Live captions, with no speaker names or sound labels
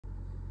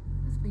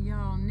for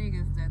y'all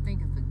niggas that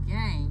think it's a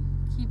game,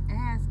 keep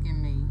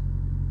asking me,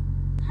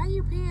 how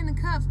you pee in the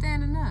cup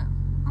standing up?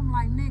 I'm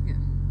like, nigga,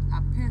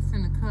 I piss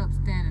in the cup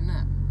standing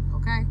up,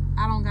 okay?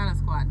 I don't gotta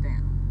squat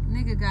down.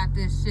 Nigga got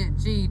this shit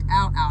G'd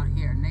out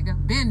here, nigga.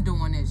 Been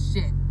doing this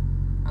shit,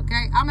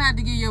 okay? I'm gonna have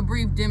to give you a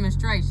brief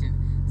demonstration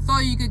so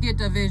you could get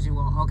the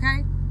visual,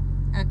 okay?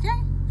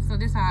 Okay? So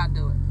this how I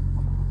do it.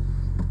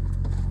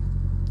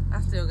 I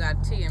still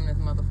got tea in this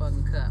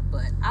motherfucking cup,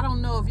 but I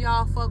don't know if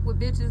y'all fuck with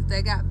bitches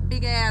that got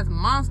big ass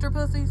monster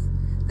pussies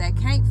that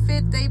can't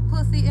fit they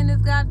pussy in this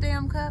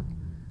goddamn cup,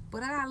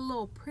 but I got a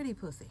little pretty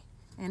pussy,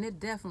 and it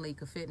definitely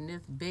could fit in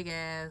this big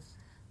ass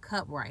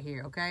cup right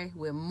here, okay?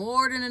 With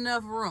more than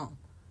enough room,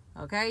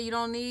 okay? You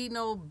don't need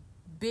no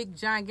big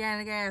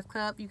gigantic ass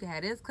cup. You can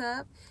have this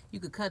cup. You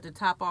could cut the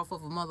top off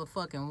of a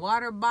motherfucking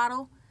water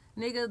bottle,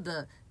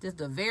 nigga. Just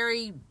the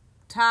very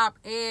top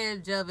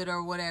edge of it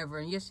or whatever,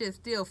 and your shit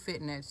still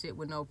fitting that shit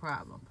with no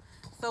problem.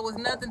 So it's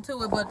nothing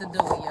to it but to do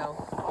it, yo.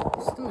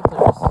 Just let me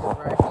put this shit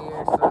right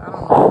here. So I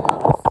don't know if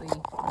y'all can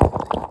see.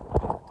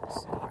 Put this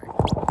shit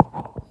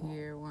right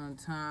here one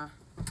time.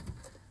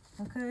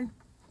 Okay.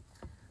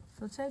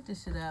 So check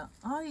this shit out.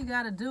 All you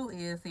gotta do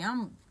is see,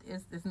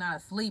 it's not a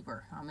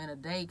sleeper. I'm in a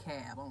day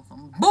cab on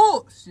some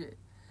bullshit.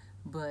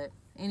 But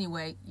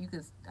anyway,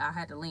 I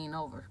had to lean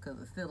over because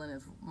the ceiling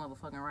is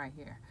motherfucking right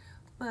here.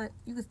 But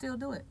you can still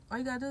do it. All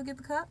you gotta do is get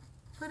the cup,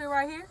 put it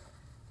right here.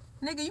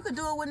 Nigga, you could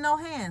do it with no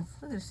hands.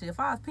 Look at this shit. If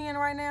I was peeing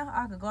right now,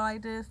 I could go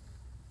like this,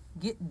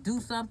 do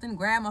something,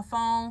 grab my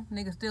phone,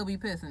 nigga still be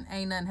pissing.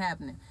 Ain't nothing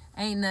happening.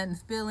 Ain't nothing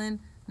spilling,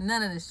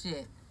 none of this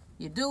shit.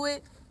 You do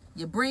it,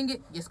 you bring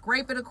it, you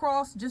scrape it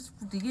across just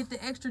to get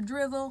the extra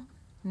drizzle,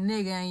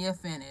 nigga, and you're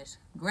finished.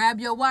 Grab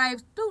your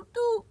wipes, doot,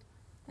 doot,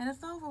 and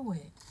it's over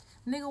with.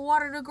 Nigga,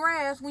 water the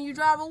grass when you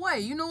drive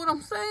away. You know what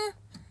I'm saying?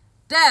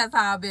 That's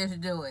how a bitch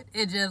do it.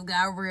 It just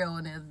got real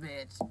in this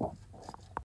bitch.